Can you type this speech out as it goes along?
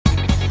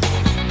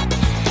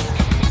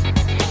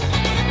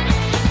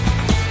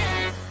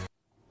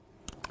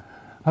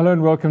Hello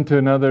and welcome to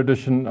another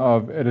edition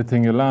of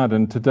Editing Aloud.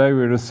 And today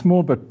we're a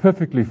small but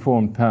perfectly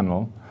formed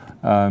panel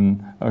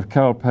of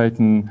Carol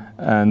Payton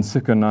and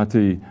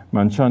Sikonathi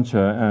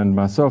Mantshantsha and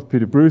myself,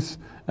 Peter Bruce.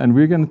 And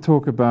we're going to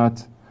talk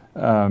about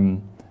the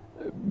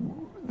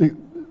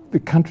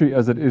country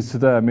as it is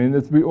today. I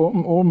mean, we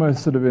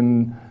almost sort of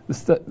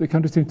the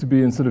country seems to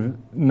be in sort of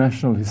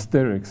national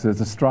hysterics.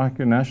 There's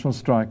a national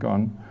strike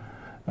on.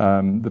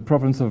 The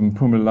province of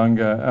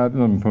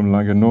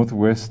Mpumalanga,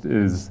 Northwest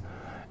is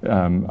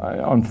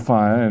on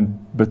fire and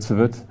bits of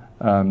it.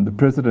 The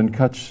president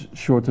cut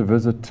short a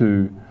visit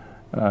to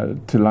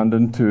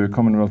London to a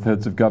Commonwealth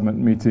Heads of Government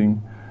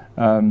meeting.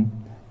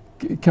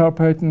 Carol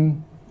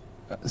Payton,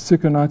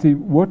 Sikonathi,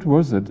 what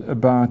was it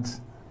about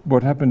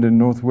what happened in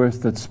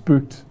Northwest that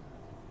spooked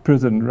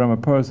President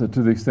Ramaphosa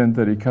to the extent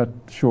that he cut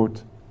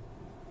short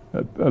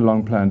a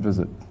long-planned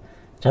visit?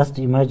 Just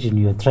imagine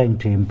you're trying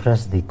to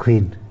impress the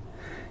Queen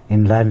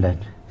in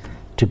London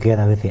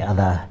together with the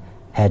other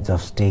heads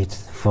of state,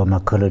 former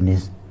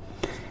colonies,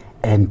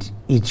 and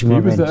each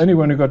moment... He was the only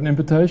one who got an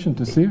invitation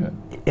to see her.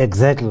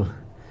 Exactly.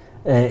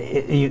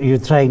 You're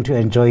trying to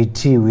enjoy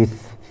tea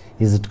with,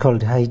 is it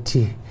called high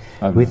tea,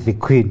 with the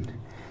Queen,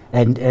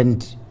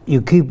 and you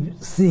keep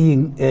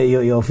seeing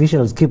your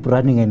officials keep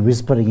running and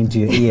whispering into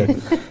your ear.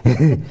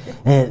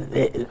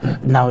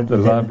 Now the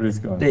library's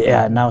gone.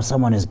 Yeah, now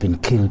someone has been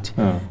killed.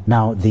 Oh.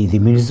 Now the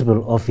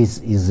municipal office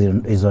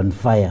is on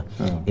fire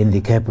in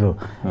the capital,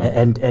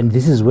 and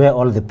this is where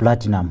all the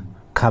platinum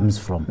comes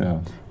from. Yeah.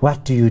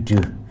 What do?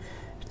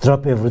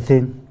 Drop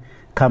everything,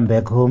 come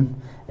back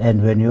home,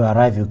 and when you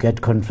arrive, you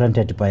get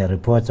confronted by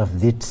reports of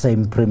this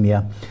same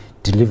premier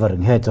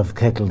delivering heads of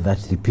cattle that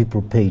the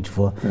people paid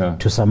for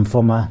to some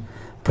former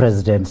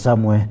president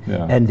somewhere,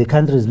 and the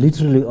country is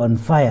literally on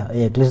fire,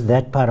 at least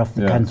that part of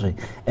the country,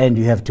 and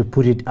you have to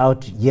put it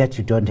out, yet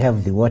you don't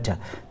have the water,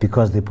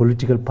 because the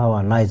political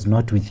power lies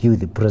not with you,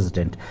 the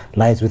president,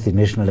 lies with the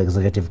National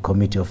Executive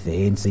Committee of the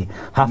ANC.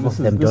 Half of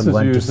them don't want to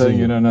see you. This is you saying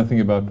you know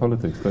nothing about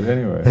politics, but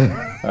anyway.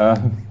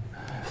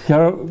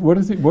 Carol, what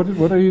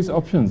are his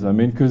options? I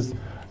mean, because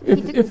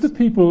if the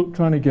people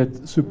trying to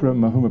get Supra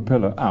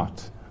Mahumapelo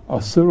out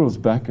are Cyril's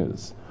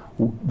backers,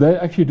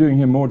 they're actually doing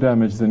him more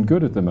damage than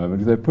good at the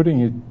moment. They're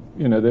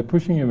they're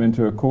pushing him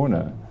into a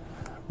corner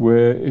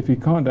where if he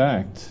can't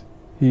act,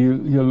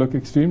 he'll look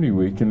extremely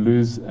weak and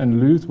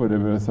lose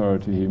whatever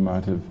authority he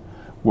might have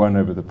won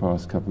over the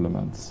past couple of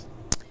months.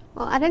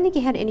 Well, I don't think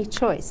he had any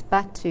choice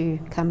but to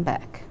come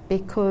back,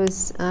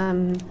 because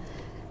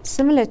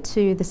similar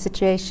to the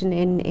situation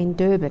in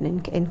Durban,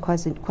 in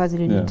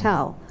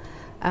KwaZulu-Natal,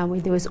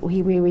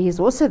 where he is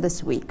also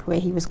this week, where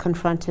he was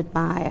confronted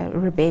by a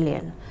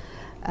rebellion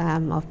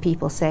of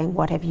people saying,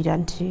 what have you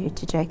done to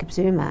Jacob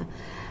Zuma?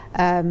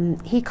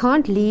 He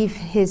can't leave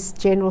his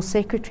general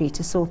secretary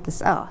to sort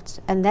this out,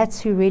 and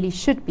that's who really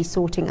should be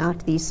sorting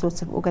out these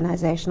sorts of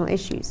organizational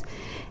issues.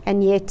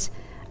 And yet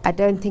I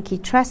don't think he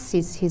trusts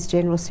his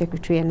general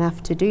secretary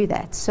enough to do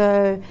that.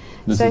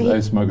 This is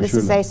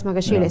Ace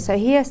Magashule. So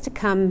he has to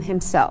come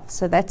himself.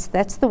 So that's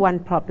the one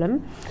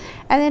problem.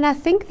 And then I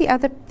think the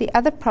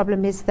other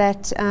problem is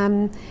that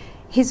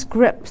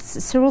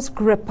Cyril's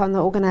grip on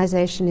the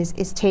organization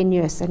is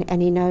tenuous,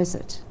 and he knows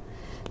it.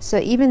 So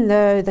even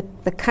though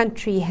the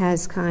country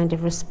has kind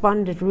of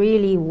responded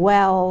really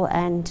well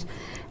and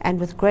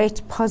with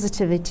great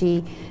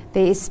positivity,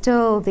 there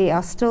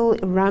are still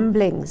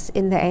rumblings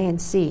in the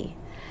ANC,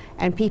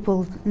 and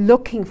people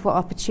looking for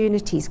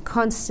opportunities,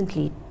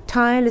 constantly,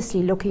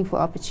 tirelessly looking for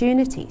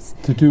opportunities.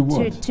 To do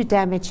what? To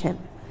damage him.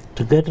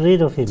 To get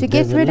rid of him.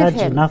 There's a large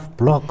enough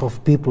block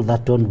of people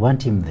that don't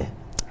want him there.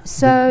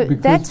 So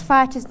that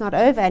fight is not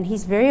over, and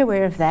he's very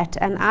aware of that.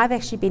 And I've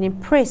actually been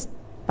impressed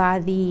by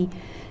the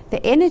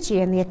energy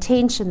and the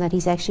attention that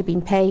he's actually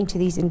been paying to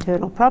these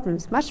internal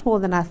problems, much more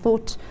than I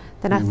thought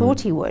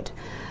he would.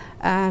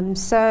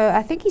 So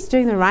I think he's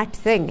doing the right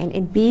thing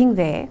in being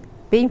there,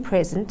 being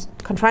present,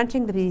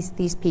 confronting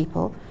these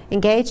people,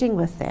 engaging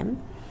with them.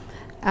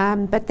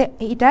 But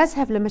he does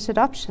have limited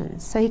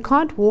options. So he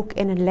can't walk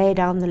in and lay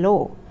down the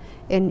law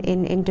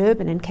in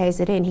Durban and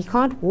KZN. He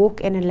can't walk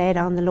in and lay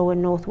down the law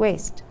in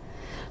Northwest.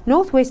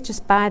 Northwest,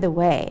 just by the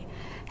way,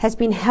 has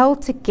been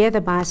held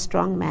together by a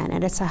strong man,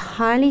 and it's a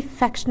highly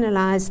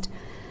factionalized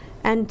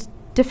and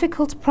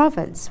difficult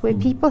province where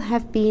people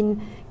have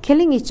been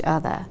killing each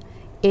other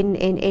in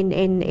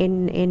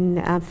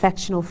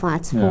factional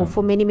fights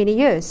for many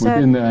years.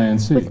 Within the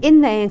ANC.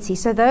 Within the ANC.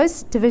 So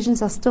those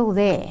divisions are still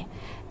there.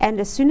 And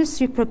as soon as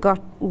Supra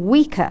got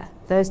weaker,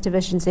 those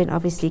divisions then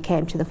obviously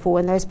came to the fore,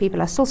 and those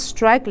people are still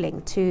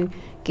struggling to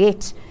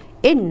get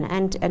in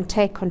and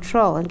take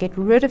control and get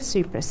rid of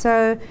Supra.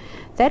 So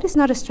that is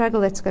not a struggle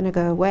that's going to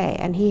go away,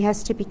 and he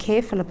has to be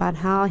careful about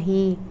how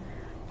he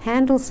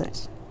handles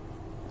it.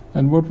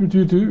 And what would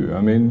you do?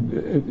 I mean,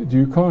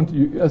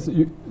 as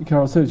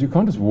Carol says, you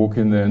can't just walk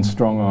in there and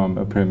strong-arm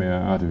a premier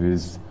out of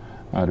his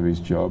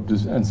job,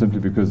 and simply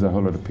because there are a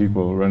whole lot of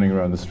people running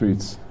around the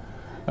streets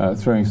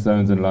throwing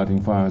stones and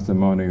lighting fires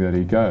demanding that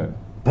he go.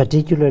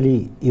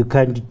 Particularly, you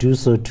can't do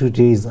so 2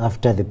 days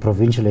after the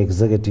provincial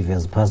executive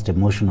has passed a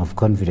motion of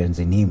confidence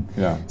in him.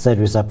 Said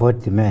we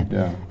support the man.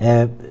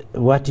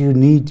 What you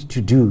need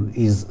to do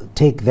is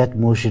take that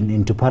motion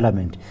into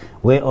Parliament,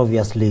 where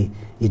obviously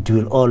it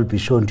will all be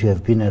shown to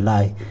have been a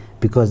lie,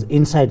 because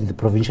inside the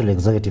provincial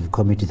executive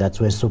committee, that's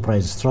where SUPRA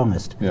is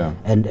strongest.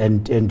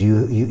 And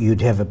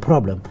you'd have a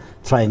problem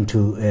trying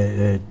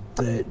to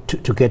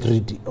get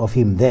rid of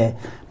him there,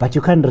 but you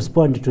can't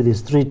respond to the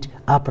street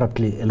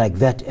abruptly like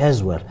that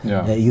as well.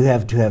 You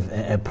have to have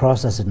a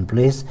process in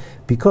place,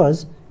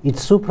 because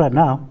it's SUPRA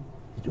now,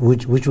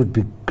 which would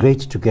be great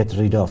to get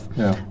rid of.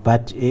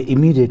 But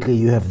immediately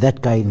you have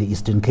that guy in the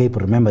Eastern Cape,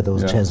 remember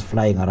those chairs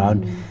flying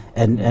around,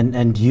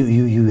 and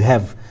you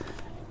have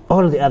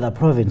all the other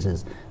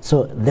provinces.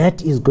 So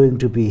that is going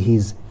to be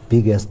his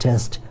biggest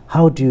test.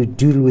 How do you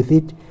deal with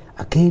it?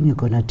 Again, you're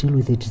going to deal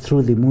with it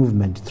through the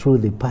movement, through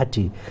the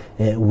party,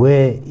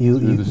 where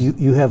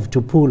you have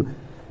to pull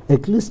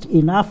at least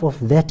enough of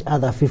that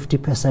other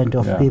 50%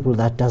 of people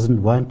that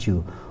doesn't want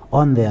you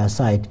on their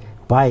side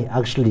by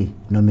actually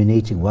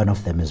nominating one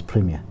of them as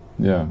premier.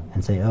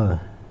 And say, oh,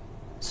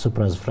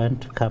 SUPRA's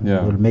friend, come,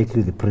 we'll make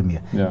you the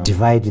premier.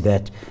 Divide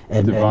that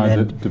and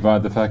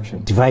divide the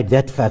faction. Divide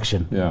that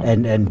faction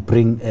and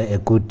bring a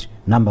good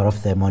number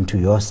of them onto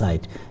your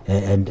side,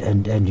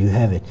 and you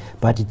have it.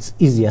 But it's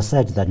easier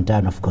said than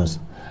done, of course.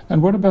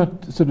 And what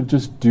about sort of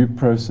just due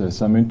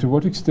process? I mean, to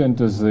what extent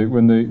does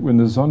when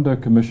the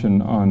Zondo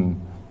Commission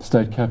on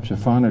state capture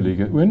finally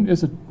get, when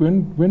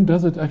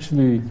does it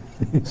actually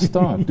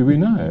start? Do we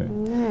know?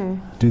 No.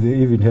 Do they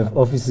even have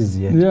offices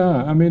yet?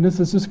 I mean, this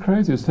is just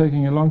crazy. It's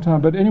taking a long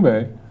time. But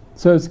anyway,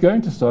 so it's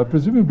going to start.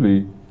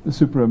 Presumably, the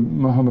SUPRA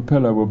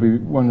Mahomapela will be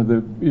one of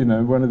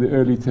the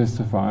early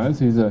testifiers.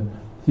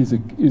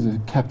 He's a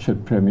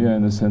captured premier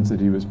in the sense that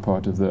he was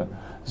part of the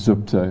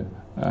Zupta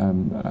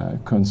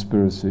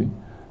conspiracy,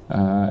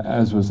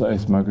 as was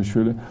Ace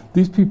Magashule.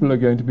 These people are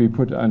going to be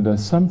put under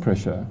some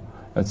pressure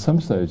at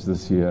some stage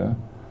this year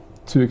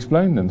to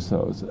explain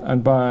themselves,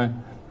 and by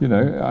the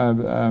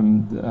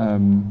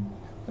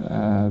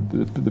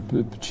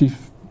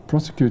chief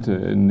prosecutor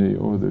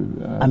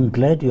I'm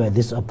glad you are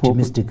this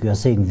optimistic. You are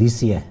saying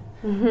this year.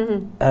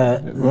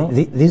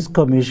 This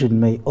commission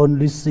may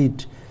only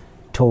sit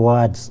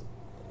towards.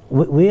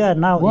 We are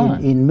now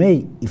in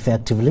May,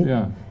 effectively.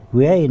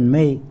 We are in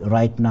May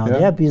right now.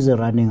 They are busy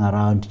running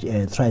around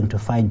trying to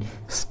find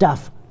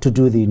staff to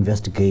do the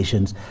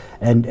investigations,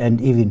 and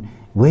even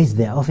where's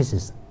their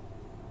offices.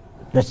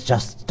 Let's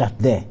just start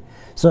there.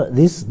 So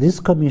this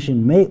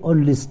commission may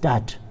only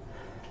start,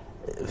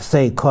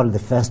 say, call the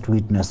first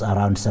witness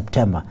around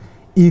September,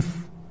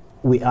 if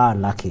we are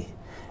lucky.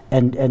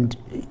 And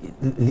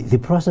the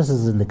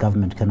processes in the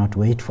government cannot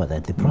wait for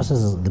that.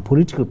 The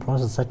political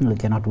process certainly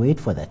cannot wait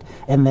for that.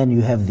 And then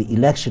you have the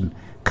election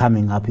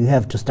coming up. You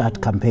have to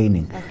start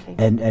campaigning,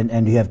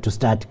 and you have to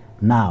start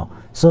now.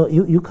 So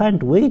you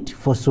can't wait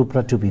for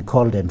SUPRA to be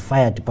called and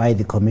fired by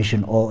the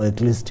commission, or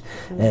at least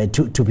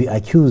to be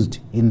accused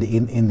in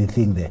the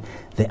thing there.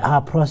 There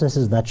are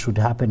processes that should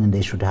happen, and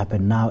they should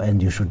happen now,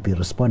 and you should be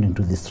responding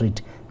to the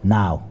street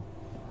now.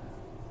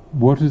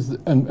 What is the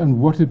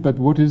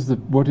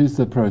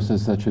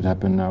process that should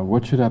happen now?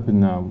 What should happen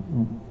now?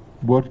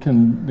 What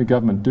can the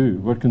government do?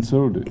 What can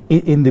Cyril do?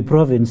 In the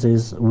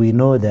provinces, we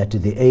know that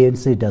the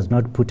ANC does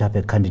not put up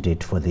a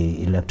candidate for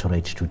the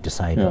electorate to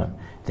decide on.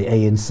 The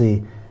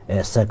ANC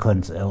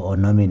seconds or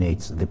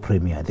nominates the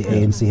premier. The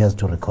ANC has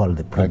to recall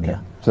the premier.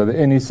 Okay. So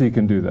the NEC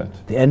can do that?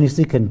 The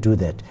NEC can do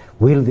that.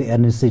 Will the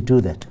NEC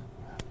do that?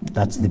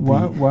 That's the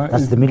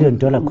 $1 million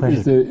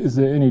question. Is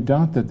there any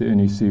doubt that the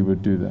NEC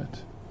would do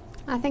that?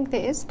 I think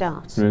there is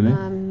doubt. Really?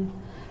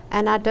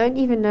 And I don't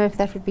even know if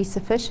that would be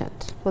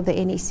sufficient for the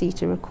NEC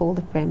to recall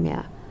the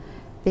premier,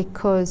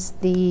 because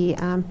the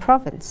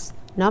province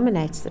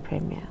nominates the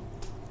premier.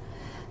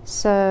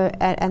 So,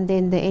 and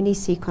then the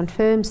NEC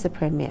confirms the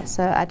premier.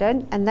 So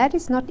and that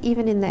is not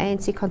even in the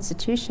ANC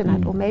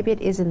constitution, or maybe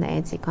it is in the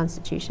ANC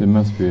constitution. There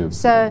must be.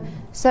 So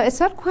it's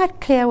not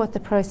quite clear what the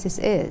process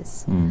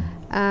is,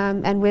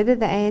 and whether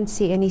the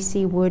ANC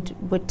NEC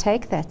would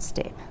take that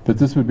step. But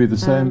this would be the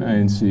same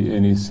ANC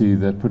NEC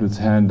that put its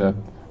hand up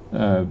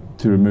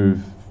to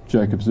remove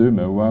Jacob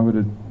Zuma. Why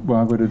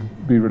would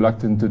it be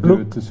reluctant to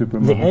do it to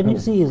SUPRA? The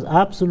NEC is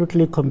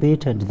absolutely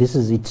competent. This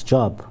is its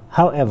job.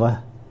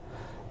 However,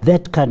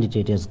 that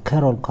candidate, as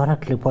Carol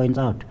correctly points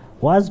out,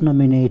 was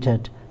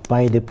nominated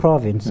by the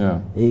province.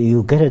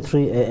 You get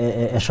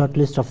a short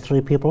list of 3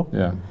 people.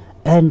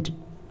 And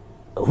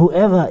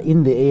whoever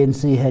in the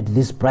ANC had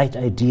this bright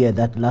idea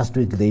that last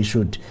week they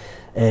should,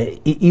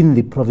 in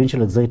the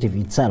provincial executive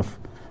itself,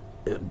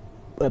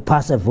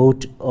 pass a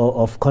vote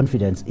of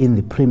confidence in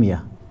the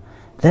premier,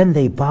 then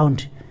they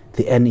bound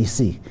the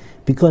NEC.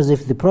 Because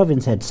if the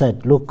province had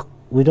said, look,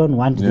 we don't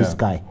want this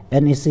guy,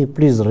 NEC,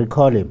 please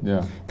recall him,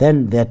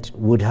 then that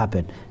would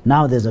happen.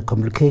 Now there's a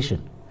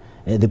complication.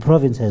 The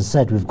province has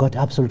said, we've got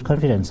absolute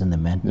confidence in the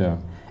man,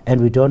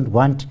 and we don't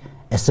want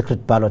a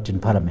secret ballot in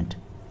parliament.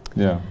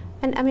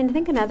 And I mean, I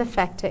think another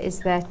factor is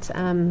that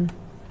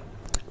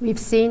we've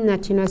seen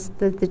that, you know,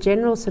 the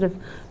general sort of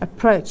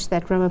approach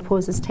that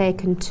Ramaphosa has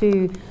taken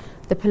to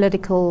the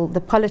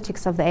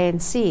politics of the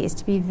ANC is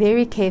to be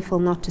very careful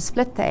not to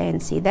split the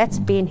ANC. That's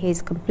been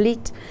his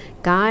complete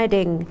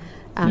guiding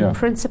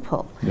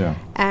principle. Yeah.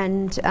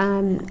 And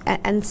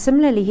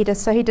similarly, he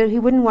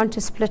wouldn't want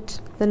to split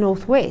the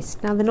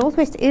Northwest. Now, the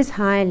Northwest is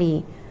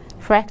highly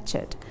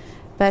fractured,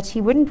 but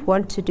he wouldn't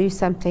want to do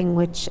something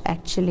which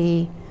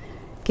actually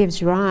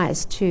gives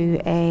rise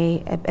to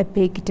a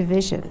big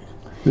division.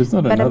 There's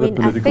not another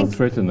political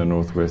threat in the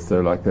Northwest,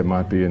 though, like there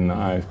might be in the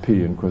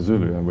IFP in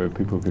KwaZulu, and where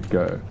people could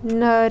go.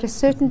 No, at a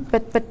certain,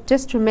 but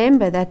just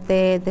remember that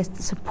the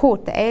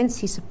support, the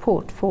ANC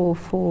support the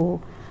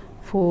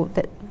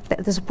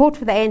support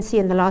for the ANC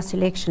in the last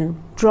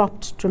election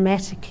dropped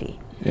dramatically.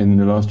 In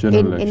the last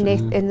general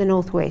election? In the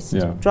Northwest,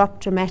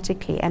 dropped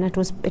dramatically, and it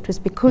was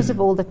because of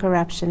all the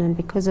corruption and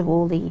because of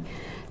all the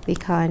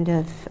kind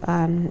of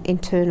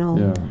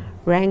internal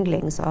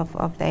wranglings of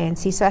the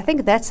ANC. So I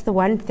think that's the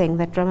one thing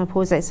that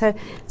Ramaphosa.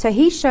 So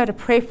he showed a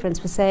preference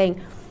for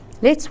saying,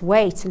 let's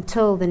wait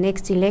until the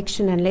next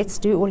election and let's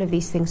do all of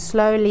these things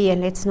slowly and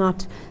let's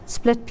not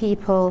split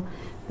people.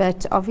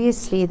 But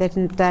obviously that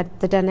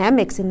the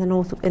dynamics in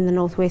the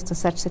Northwest are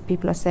such that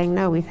people are saying,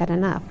 no, we've had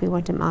enough. We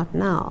want him out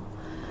now.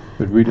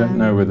 But we don't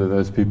know whether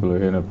those people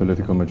are in a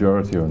political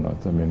majority or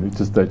not. I mean, We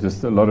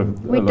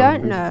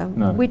don't know.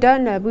 No. We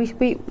don't know. We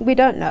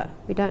don't know.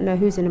 We don't know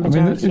who's in a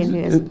majority and who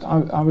isn't.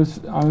 I was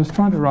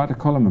trying to write a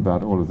column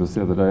about all of this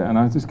the other day, and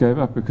I just gave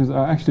up because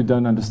I actually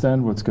don't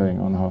understand what's going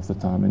on half the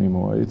time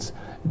anymore. It's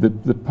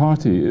the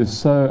party is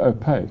so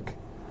opaque,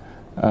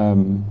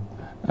 and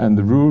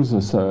the rules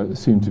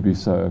seem to be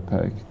so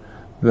opaque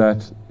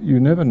that you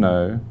never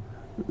know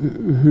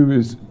who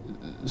is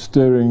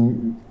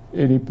stirring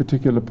any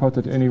particular pot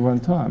at any one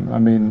time. I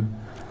mean,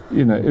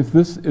 you know, if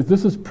this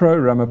is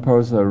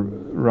pro-Ramaphosa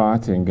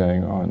rioting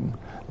going on,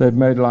 they've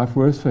made life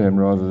worse for him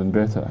rather than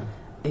better.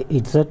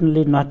 It's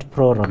certainly not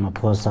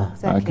pro-Ramaphosa.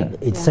 Exactly. Okay.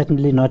 It's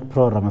certainly not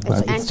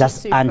pro-Ramaphosa. It's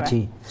just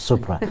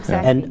anti-Supra.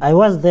 Exactly. And I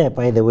was there,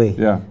 by the way.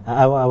 Yeah.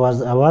 I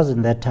was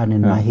in that town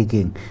in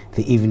Mahikeng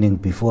the evening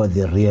before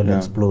the real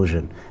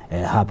explosion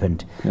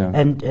happened. Yeah.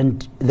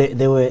 And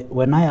there were,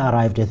 when I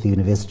arrived at the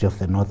University of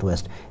the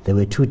Northwest, there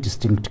were two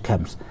distinct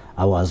camps.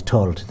 I was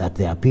told that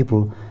there are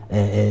people,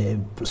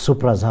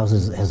 Supra's house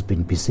has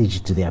been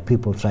besieged. There are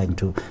people trying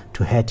to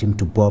hurt him,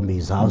 to bomb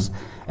his house.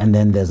 And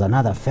then there's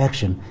another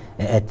faction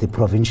at the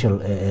provincial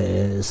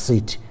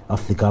seat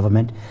of the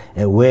government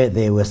where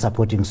they were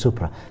supporting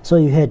Supra. So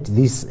you had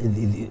this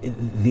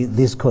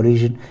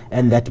collision,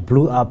 and that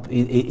blew up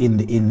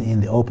in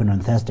the open on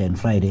Thursday and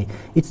Friday.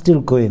 It's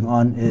still going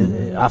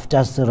on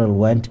after Cyril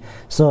went.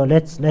 So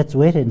let's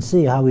wait and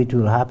see how it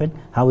will happen,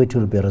 how it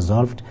will be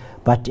resolved.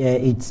 But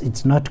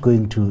it's not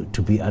going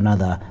to be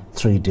another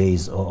 3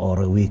 days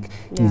or a week.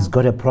 Yeah. He's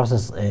got a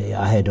process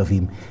ahead of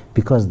him,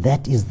 because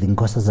that is the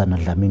Nkosazana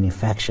Dlamini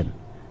faction,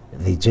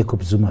 the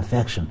Jacob Zuma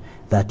faction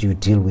that you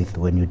deal with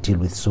when you deal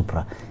with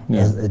Supra.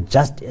 Yeah.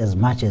 Just as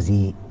much as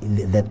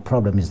that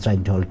problem is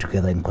trying to hold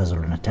together in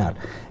KwaZulu-Natal,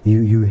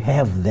 you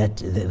have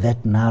that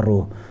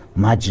narrow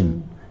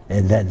margin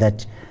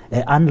that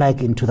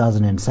unlike in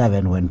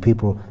 2007 when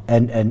people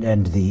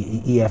and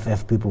the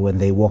EFF people, when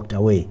they walked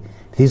away,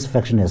 this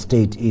faction has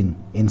stayed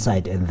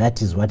inside, and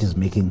that is what is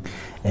making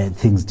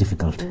things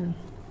difficult.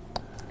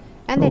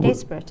 And they're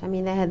desperate. I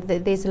mean,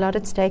 there's a lot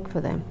at stake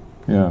for them.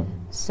 Yeah.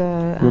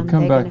 So we'll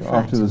come back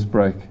after this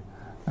break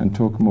and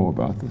talk more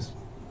about this.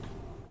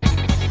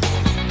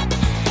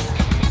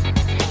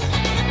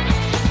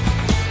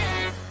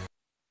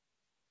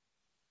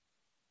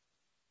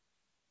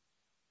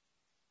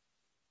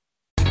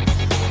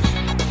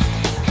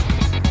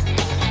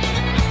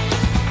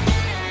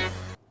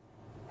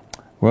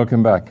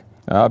 Welcome back.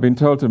 I've been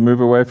told to move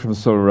away from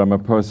Cyril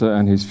Ramaphosa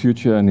and his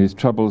future and his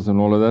troubles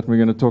and all of that. We're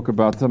going to talk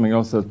about something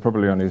else that's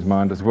probably on his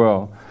mind as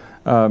well.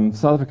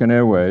 South African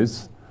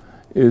Airways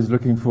is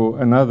looking for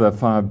another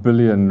 5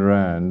 billion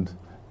rand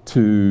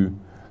to,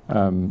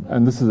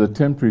 and this is a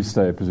temporary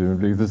stay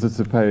presumably, this is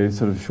to pay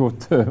sort of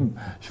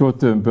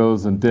short-term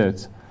bills and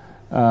debt.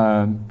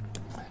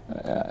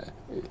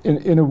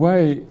 In a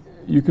way,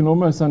 you can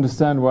almost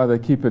understand why they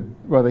keep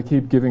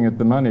giving it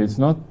the money. It's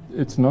not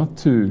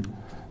to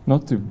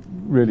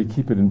really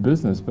keep it in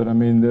business, but I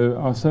mean there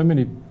are so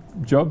many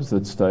jobs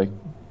at stake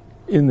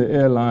in the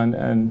airline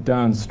and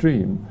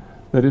downstream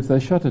that if they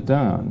shut it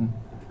down,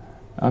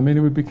 I mean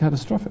it would be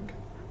catastrophic.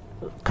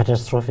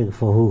 Catastrophic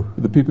for who?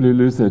 The people who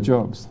lose their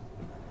jobs.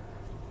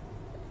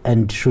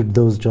 And should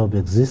those jobs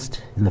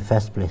exist in the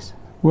first place?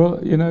 Well,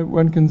 you know,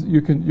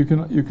 you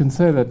can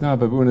say that now,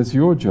 but when it's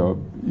your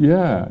job,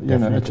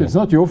 it's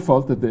not your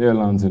fault that the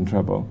airline's in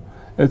trouble.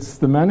 It's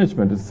the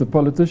management, it's the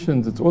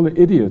politicians, it's all the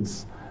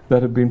idiots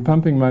that have been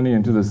pumping money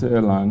into this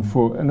airline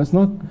and it's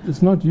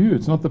not you,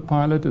 it's not the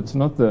pilot, it's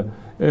not the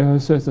air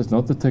hostess, it's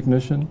not the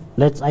technician.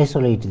 Let's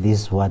isolate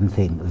this one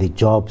thing, the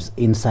jobs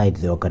inside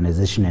the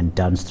organization and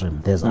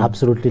downstream. There's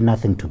absolutely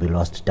nothing to be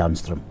lost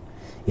downstream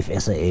if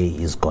SAA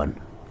is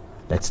gone.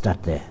 Let's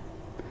start there.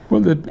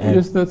 Well,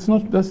 yes, that's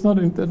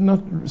not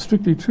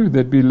strictly true.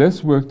 There'd be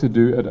less work to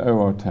do at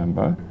OR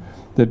Tambo.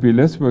 There'd be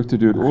less work to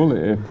do at all the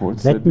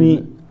airports.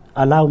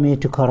 Allow me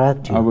to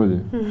correct you. I will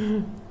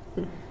do.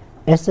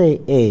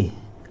 SAA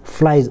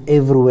flies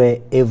everywhere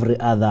every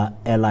other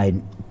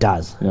airline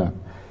does. Yeah.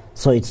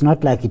 So it's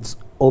not like it's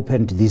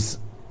opened this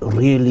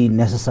really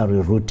necessary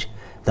route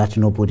that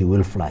nobody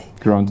will fly.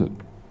 Granted.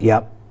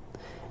 Yep.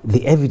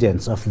 The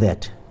evidence of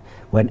that,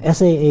 when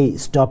SAA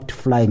stopped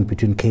flying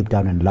between Cape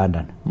Town and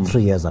London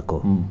 3 years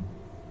ago,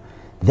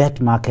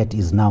 that market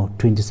is now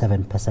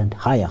 27%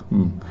 higher.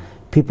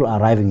 People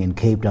arriving in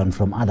Cape Town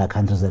from other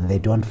countries and they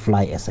don't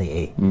fly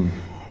SAA.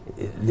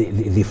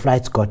 The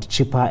flights got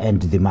cheaper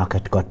and the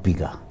market got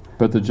bigger.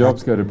 But the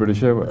jobs go to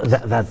British Airways.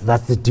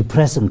 That's the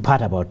depressing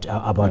part about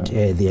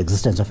the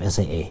existence of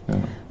SAA.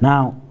 Yeah.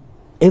 Now,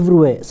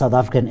 everywhere South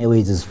African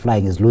Airways is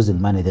flying is losing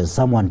money. There's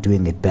someone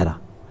doing it better.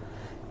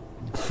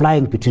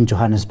 Flying between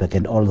Johannesburg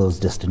and all those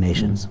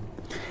destinations.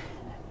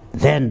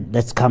 Then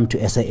let's come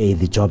to SAA,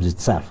 the jobs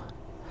itself.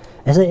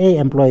 SAA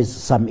employs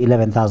some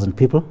 11,000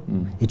 people.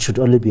 It should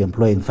only be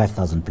employing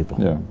 5,000 people.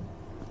 Yeah.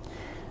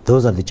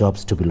 Those are the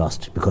jobs to be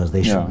lost because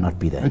they should not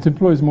be there. It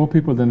employs more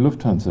people than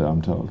Lufthansa,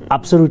 I'm told.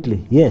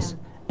 Absolutely, yes.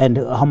 And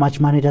how much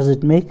money does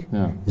it make?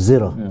 Yeah.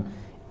 Zero. Yeah.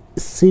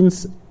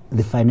 Since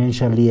the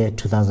financial year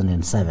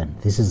 2007,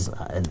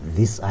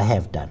 this I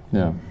have done.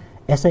 Yeah.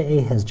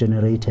 SAA has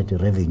generated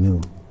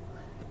revenue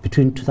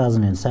between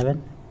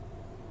 2007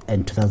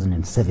 and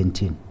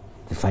 2017.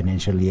 The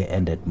financial year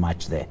ended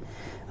March there.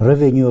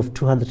 Revenue of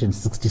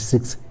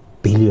 266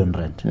 billion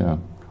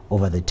rand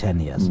over the 10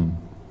 years.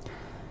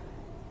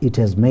 It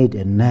has made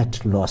a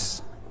net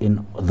loss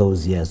in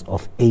those years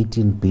of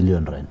 18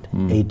 billion rand,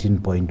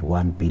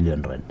 18.1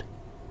 billion rand.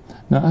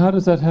 Now, how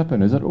does that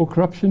happen? Is it all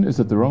corruption? Is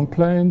it the wrong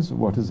planes?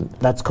 What is it?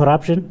 That's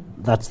corruption.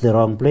 That's the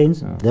wrong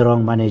planes, the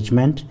wrong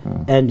management.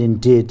 And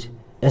indeed,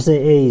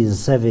 SAA is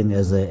serving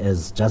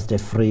as just a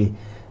free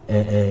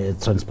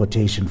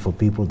transportation for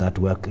people that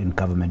work in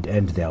government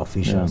and their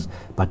officials.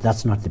 But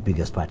that's not the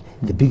biggest part.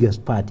 The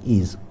biggest part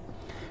is,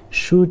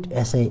 should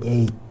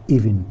SAA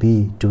even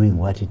be doing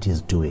what it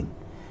is doing?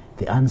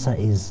 The answer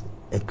is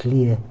a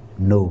clear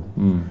no.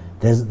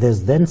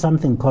 There's then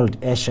something called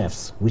air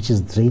chefs, which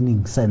is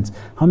draining sense.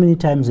 How many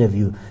times have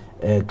you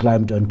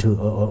climbed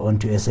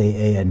onto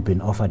SAA and been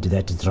offered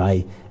that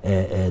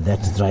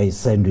dry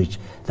sandwich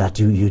that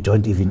you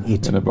don't even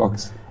eat? In a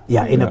box.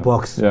 Yeah, in a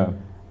box. Yeah.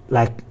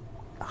 Like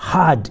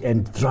hard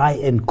and dry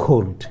and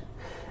cold.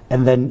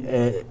 And then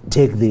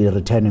take the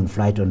returning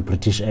flight on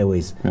British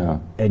Airways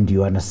and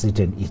you want to sit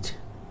and eat.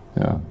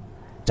 Yeah.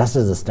 Just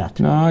as a start.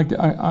 No,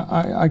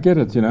 I get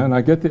it, and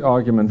I get the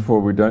argument for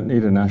we don't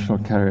need a national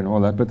carrier and all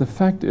that, but the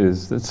fact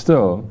is that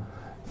still,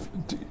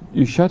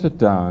 you shut it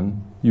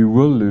down, you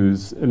will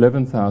lose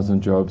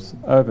 11,000 jobs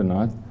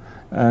overnight,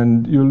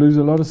 and you'll lose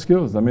a lot of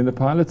skills. I mean, the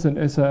pilots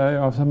in SAA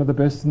are some of the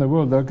best in the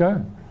world. They'll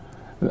go.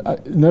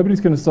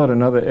 Nobody's going to start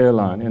another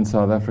airline in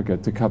South Africa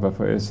to cover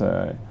for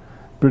SAA.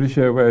 British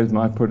Airways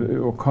might put,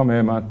 or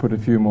Comair might put a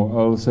few more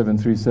old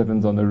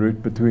 737s on the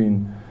route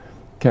between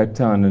Cape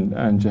Town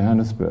and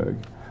Johannesburg.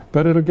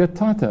 But it'll get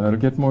tighter, it'll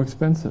get more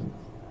expensive.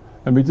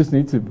 And we just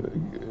need to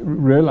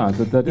realize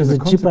that is a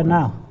consequence. Is it cheaper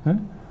now? Huh?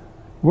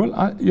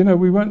 Well,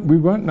 we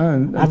won't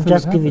know. I've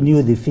just given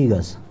you the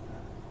figures.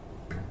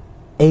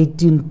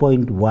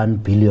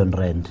 18.1 billion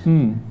rand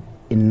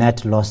in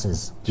net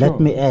losses. Sure. Let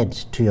me add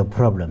to your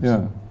problems.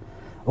 Yeah.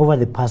 Over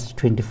the past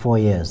 24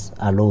 years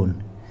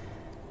alone,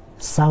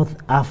 South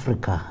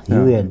Africa,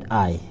 you and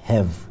I,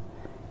 have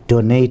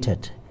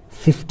donated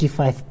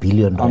 55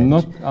 billion rand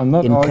I'm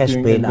not in arguing cash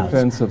in bailouts.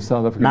 defense of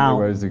South African Now,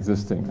 Airways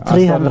existing.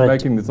 I started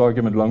making this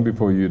argument long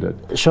before you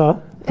did.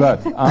 Sure.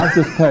 But I've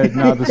just paid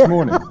now this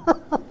morning.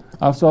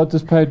 I've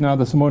just paid now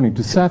this morning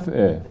to SAF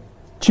Air,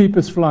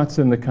 cheapest flights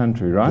in the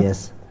country, right?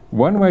 Yes.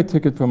 One-way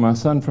ticket for my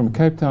son from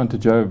Cape Town to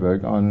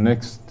Joburg on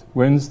next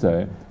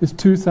Wednesday is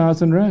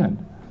 2,000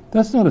 rand.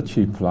 That's not a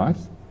cheap flight.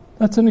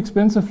 That's an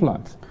expensive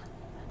flight.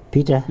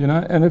 Peter.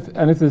 And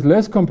if there's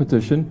less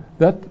competition,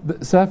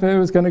 SAF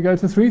Air is going to go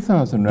to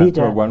 3,000 rand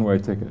for a one-way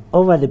ticket.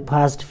 Over the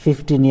past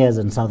 15 years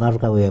in South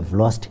Africa, we have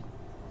lost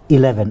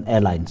 11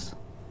 airlines.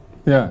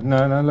 Yeah,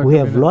 no, look. We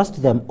have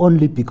lost them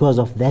only because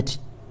of that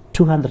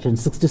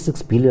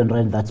 266 billion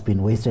rand that's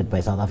been wasted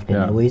by South African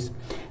Airways,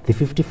 the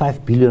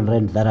 55 billion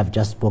rand that I've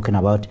just spoken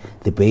about,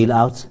 the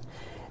bailouts,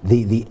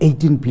 the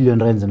 18 billion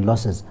rands in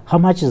losses. How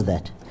much is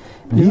that?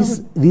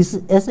 This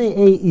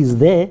SAA is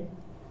there,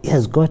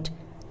 has got.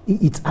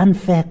 It's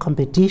unfair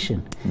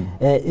competition.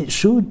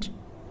 Should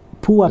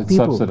poor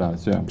people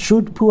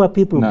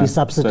be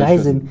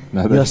subsidizing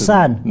your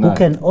son who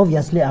can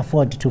obviously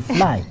afford to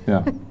fly?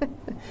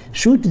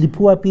 Should the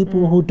poor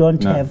people who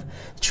don't have,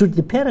 should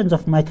the parents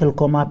of Michael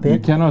Komape... You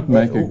cannot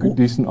make a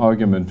decent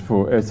argument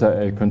for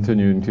SAA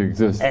continuing to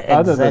exist.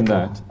 Other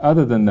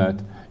than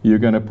that, you're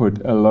going to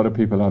put a lot of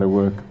people out of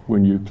work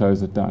when you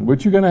close it down,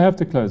 which you're going to have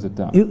to close it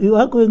down. You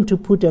are going to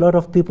put a lot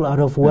of people out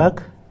of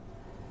work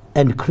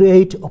and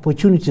create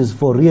opportunities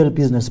for real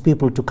business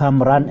people to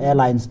come run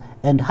airlines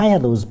and hire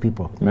those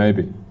people.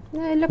 Maybe.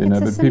 No, look, you know,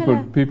 it's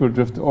but people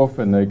drift off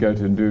and they go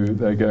and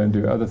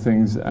do other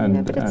things, and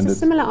yeah, but it's a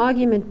similar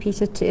argument,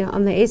 Peter,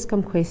 on the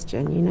Eskom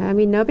question. You know, I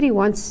mean, nobody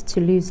wants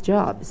to lose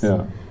jobs.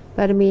 Yeah.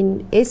 But I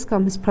mean,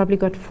 Eskom has probably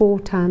got 4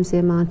 times the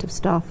amount of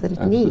staff that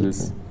it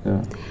needs.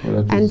 Yeah.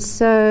 Well, and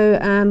so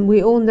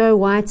we all know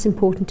why it's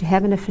important to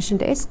have an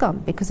efficient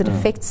Eskom, because it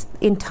affects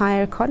the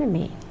entire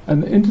economy.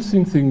 And the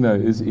interesting thing, though,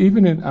 is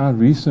even in our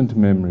recent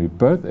memory,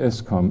 both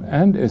Eskom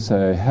and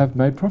SAA have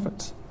made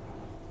profits.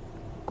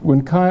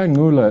 When Khaya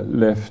Ngula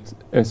left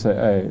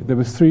SAA, there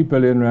was 3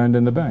 billion rand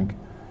in the bank.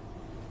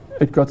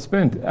 It got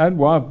spent. And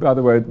why, by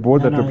the way, the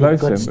board that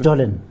replaced him... it got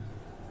stolen,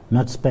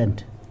 not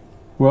spent.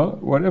 Well,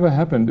 whatever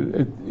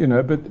happened, you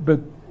know,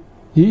 but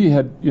he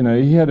had, you know,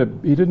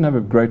 he didn't have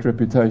a great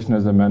reputation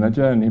as a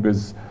manager, and he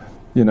was,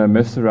 you know,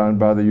 messed around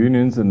by the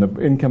unions, and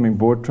the incoming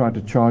board tried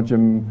to charge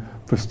him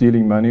for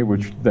stealing money,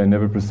 which they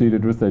never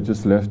proceeded with. They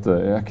just left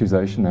the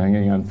accusation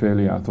hanging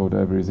unfairly, I thought,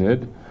 over his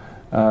head.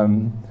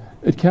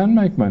 It can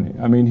make money.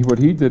 I mean, what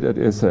he did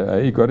at SAA,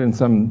 he got in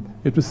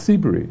it was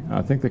Seabury,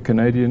 I think the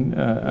Canadian,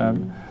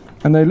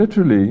 and they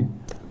literally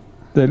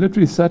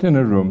sat in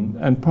a room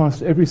and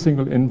passed every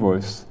single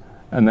invoice,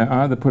 and they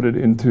either put it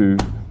into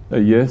a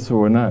yes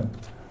or a no.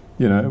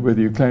 You know,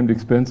 whether you claimed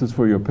expenses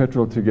for your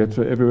petrol to get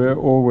to everywhere,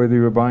 or whether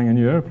you were buying a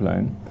new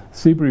airplane,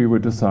 Seabury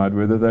would decide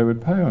whether they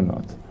would pay or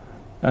not.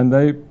 And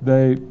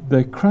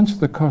they crunched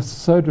the costs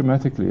so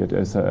dramatically at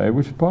SAA,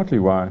 which is partly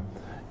why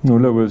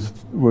Ngula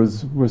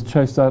was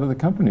chased out of the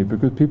company,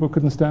 because people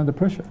couldn't stand the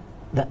pressure.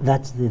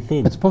 That's the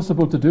thing. It's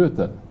possible to do it,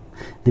 though.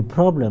 The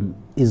problem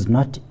is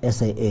not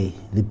SAA.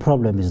 The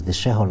problem is the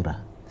shareholder,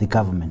 the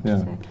government. Yeah.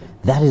 Exactly.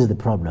 That is the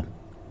problem.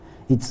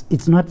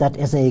 It's not that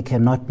SAA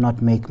cannot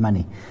not make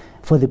money.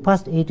 For the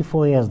past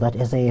 84 years that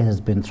SAA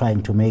has been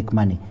trying to make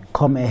money,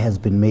 ComAir has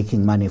been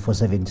making money for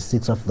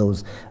 76 of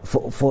those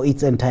for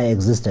its entire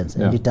existence,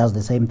 and it does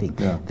the same thing.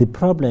 Yeah. The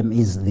problem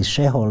is the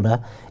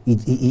shareholder.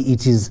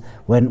 It is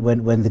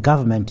when the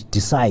government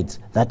decides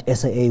that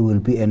SAA will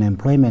be an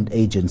employment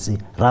agency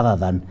rather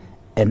than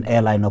an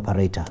airline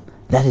operator.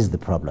 That is the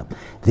problem.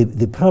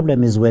 The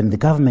problem is when the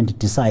government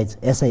decides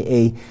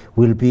SAA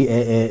will be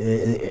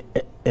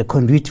a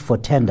conduit for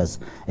tenders.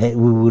 We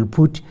will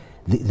put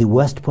the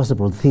worst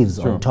possible thieves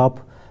on top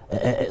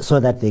so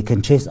that they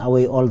can chase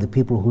away all the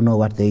people who know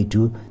what they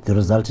do. The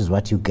result is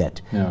what you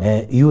get.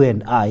 Yeah. You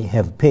and I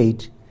have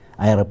paid,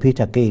 I repeat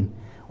again,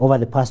 over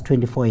the past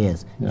 24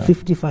 years,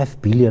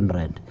 55 billion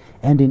rand.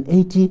 And in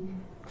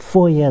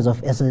 84 years of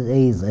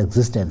SAA's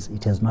existence,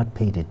 it has not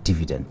paid a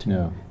dividend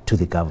to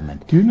the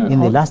government. Do you know in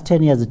the last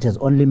 10 years, it has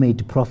only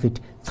made profit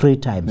 3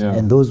 times.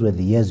 And those were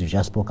the years you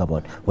just spoke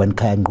about, when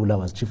Khaya Ngula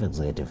was chief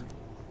executive.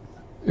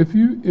 If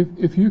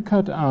you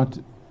cut out,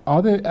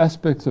 are there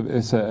aspects of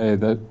SAA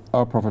that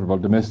are profitable,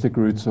 domestic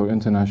routes or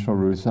international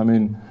routes? I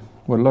mean,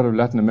 what a lot of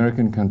Latin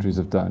American countries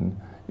have done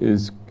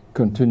is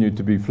continue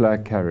to be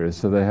flag carriers,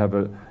 so they have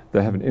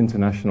an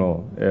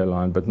international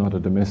airline but not a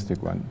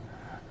domestic one.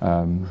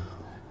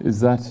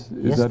 Yes,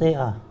 they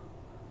are.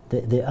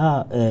 They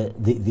are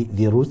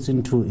the routes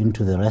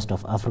into the rest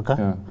of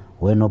Africa,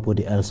 where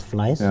nobody else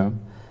flies.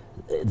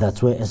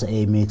 That's where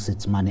SAA makes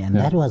its money, and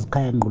that was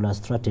Khaya Ngula's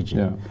strategy.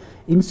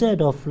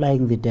 Instead of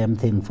flying the damn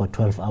thing for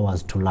 12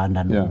 hours to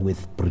London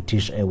with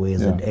British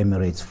Airways and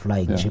Emirates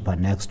flying cheaper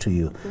next to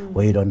you,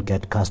 where you don't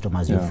get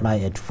customers, you fly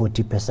at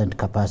 40%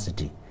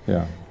 capacity.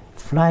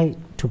 Fly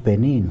to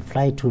Benin,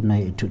 fly to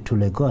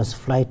Lagos,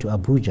 fly to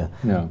Abuja,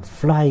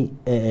 fly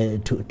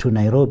to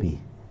Nairobi.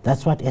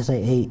 That's what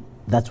SAA,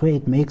 that's where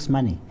it makes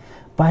money.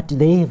 But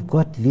they've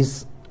got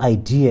this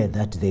idea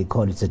that they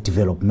call it's a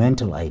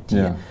developmental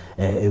idea.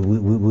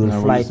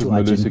 We'll fly to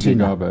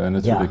Argentina. And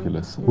it's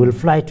ridiculous. We'll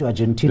fly to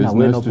Argentina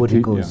where nobody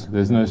goes.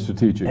 There's no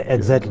strategic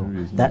exactly.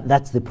 reason.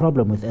 That's the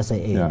problem with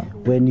SAA.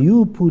 When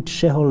you put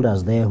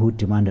shareholders there who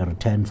demand a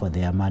return for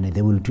their money,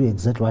 they will do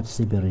exactly what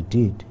Seabury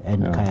did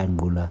and Khaya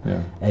Ngula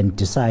and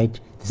decide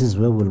this is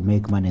where we'll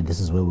make money and this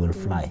is where we'll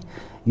fly.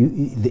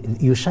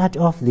 You shut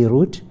off the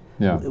route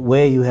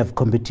where you have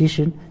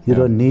competition, you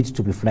don't need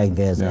to be flying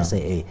there as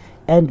SAA.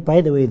 And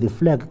by the way, the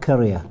flag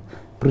carrier,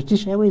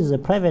 British Airways is a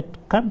private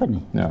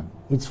company.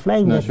 It's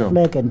flying that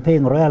flag and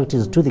paying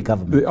royalties to the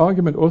government. The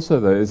argument also,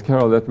 though, is,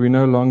 Carol, that we're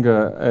no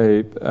longer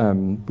a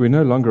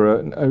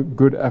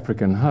good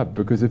African hub,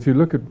 because if you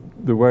look at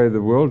the way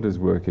the world is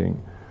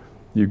working,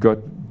 you've got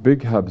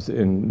big hubs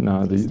in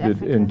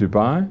in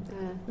Dubai,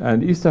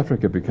 and East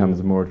Africa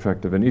becomes more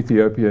attractive, and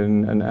Ethiopia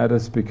and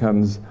Addis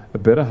becomes a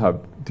better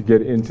hub to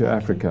get into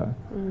Africa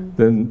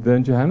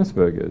than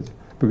Johannesburg is,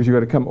 because you've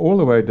got to come all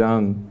the way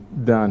down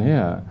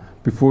here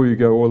before you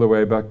go all the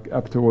way back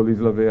up to all these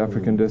lovely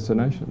African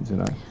destinations, you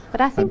know.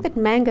 But I think that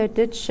Mango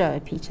did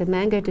show, Peter,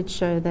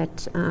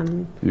 that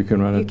you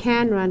can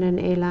run an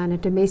airline, a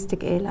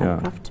domestic airline,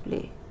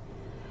 profitably.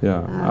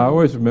 I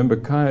always remember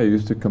Khaya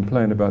used to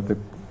complain about the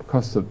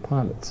cost of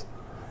pilots,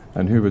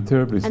 and who were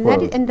terribly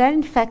spoiled. And that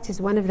in fact is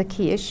one of the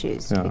key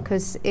issues,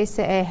 because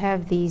SAA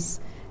have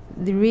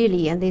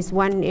and there's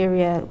one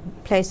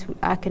place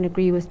I can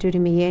agree with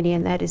Dudu Myeni,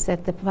 and that is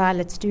that the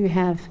pilots do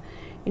have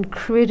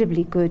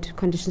incredibly good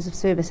conditions of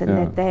service, and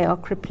that they are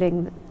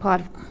crippling,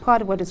 part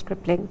of what is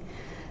crippling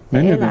the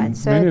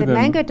airlines. So the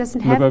Mango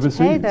doesn't have to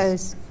pay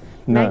those.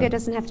 Mango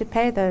doesn't have to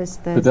pay those.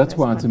 But that's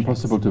why it's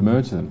impossible to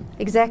merge them.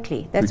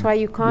 Exactly. That's why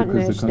you can't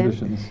merge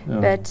them.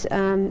 But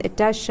it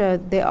does show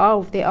there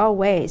are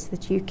ways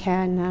that you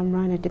can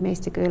run a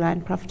domestic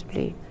airline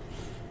profitably.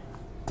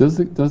 Does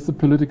the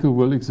political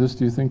will exist,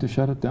 do you think, to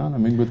shut it down? I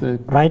mean, would they?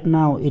 Right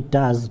now, it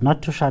does,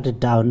 not to shut it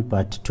down,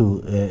 but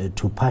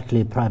to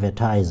partly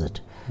privatize it.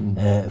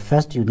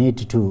 First, you need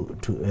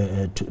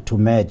to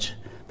merge,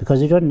 because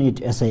you don't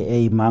need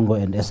SAA, Mango,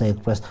 and SA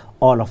Express,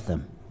 all of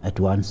them at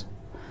once.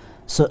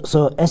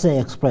 So SA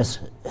Express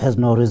has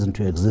no reason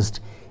to exist.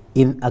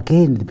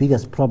 Again, the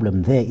biggest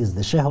problem there is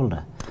the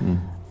shareholder.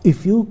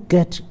 If you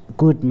get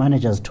good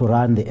managers to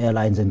run the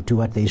airlines and do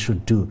what they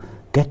should do,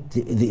 get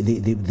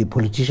the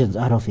politicians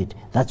out of it,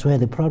 that's where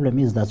the problem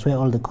is. That's where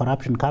all the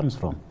corruption comes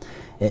from.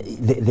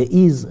 There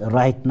is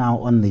right now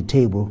on the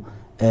table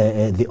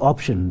the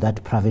option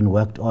that Pravin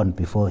worked on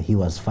before he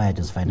was fired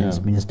as finance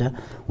minister,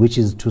 which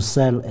is to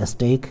sell a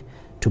stake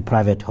to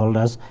private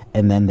holders,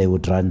 and then they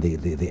would run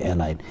the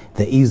airline.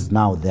 There is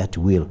now that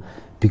will,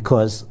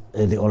 because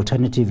the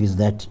alternative is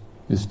that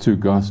it's too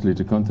ghastly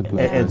to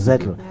contemplate.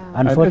 Exactly.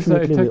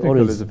 Unfortunately, we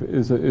always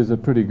is a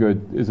pretty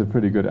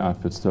good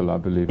outfit still, I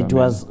believe. It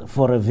was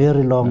for a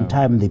very long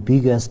time the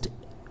biggest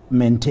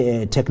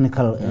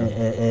technical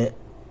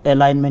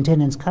airline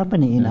maintenance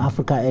company in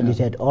Africa, and it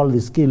had all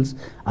the skills.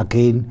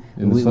 Again,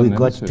 we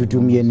got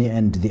Tutumieni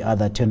and the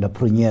other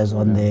tenderpreneurs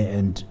on there,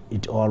 and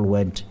it all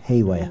went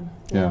haywire.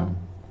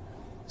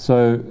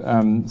 So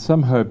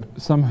some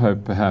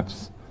hope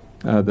perhaps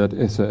that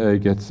SAA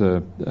gets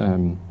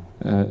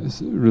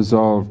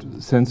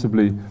resolved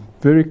sensibly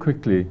very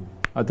quickly.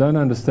 I don't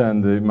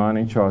understand the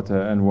mining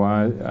charter and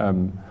why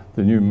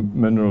the new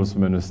minerals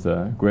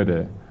minister,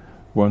 Gwede,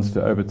 wants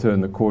to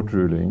overturn the court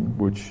ruling,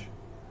 which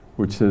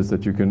says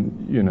that you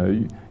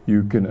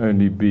can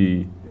only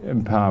be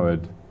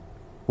empowered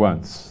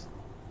once.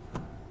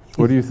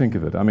 What do you think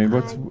of it? I mean,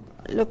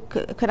 look,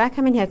 could I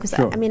come in here? Because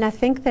I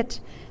think that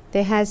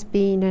there has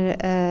been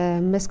a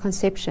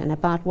misconception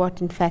about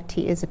what, in fact,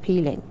 he is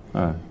appealing.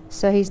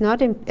 So he's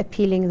not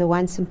appealing the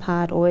once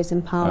empowered, always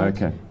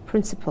empowered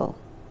principle,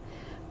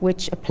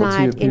 which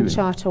applied in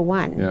Charter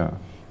 1.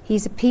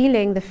 He's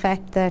appealing the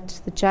fact that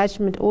the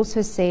judgment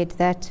also said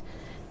that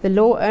the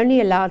law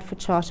only allowed for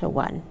Charter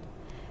 1,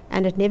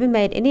 and it never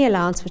made any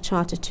allowance for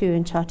Charter 2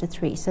 and Charter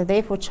 3. So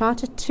therefore,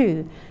 Charter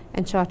 2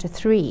 and Charter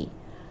 3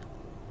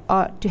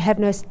 are to have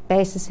no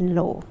basis in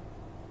law.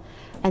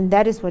 And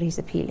that is what he's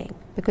appealing.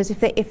 Because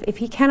if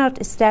he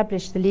cannot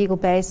establish the legal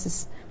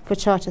basis for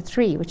Charter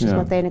 3, which is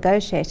what they're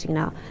negotiating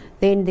now,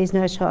 then there's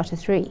no Charter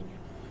 3.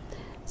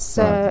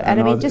 So, and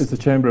I mean, is the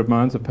Chamber of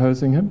Mines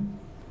opposing him?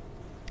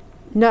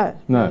 No,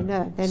 they're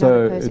not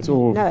opposing it's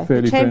all him.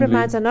 fairly the Chamber friendly. of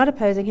Mines are not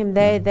opposing him.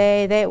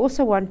 They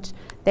also want.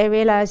 They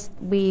realise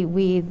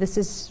this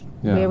is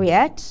where we're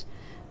at.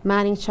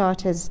 Mining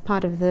charter is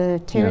part of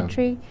the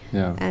territory,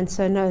 and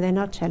so no, they're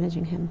not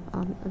challenging him.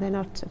 They're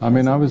not. I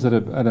mean, I was at a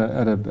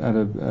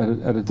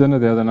dinner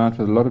the other night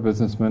with a lot of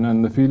businessmen,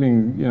 and the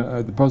feeling,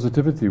 the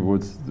positivity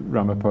towards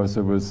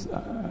Ramaphosa was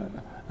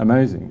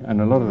amazing,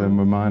 and a lot of them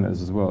were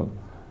miners as well.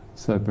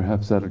 So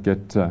perhaps that'll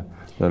get resolved.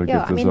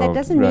 I mean, that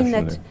doesn't mean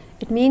that.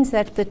 It means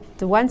that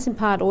the once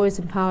empowered, always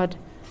empowered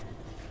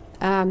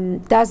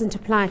doesn't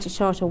apply to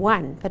Charter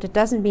 1, but it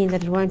doesn't mean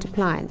that it won't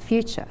apply in the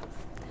future.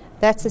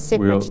 That's a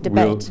separate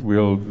debate.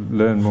 We'll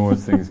learn more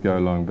as things go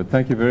along. But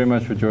thank you very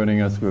much for joining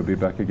us. We'll be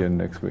back again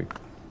next week.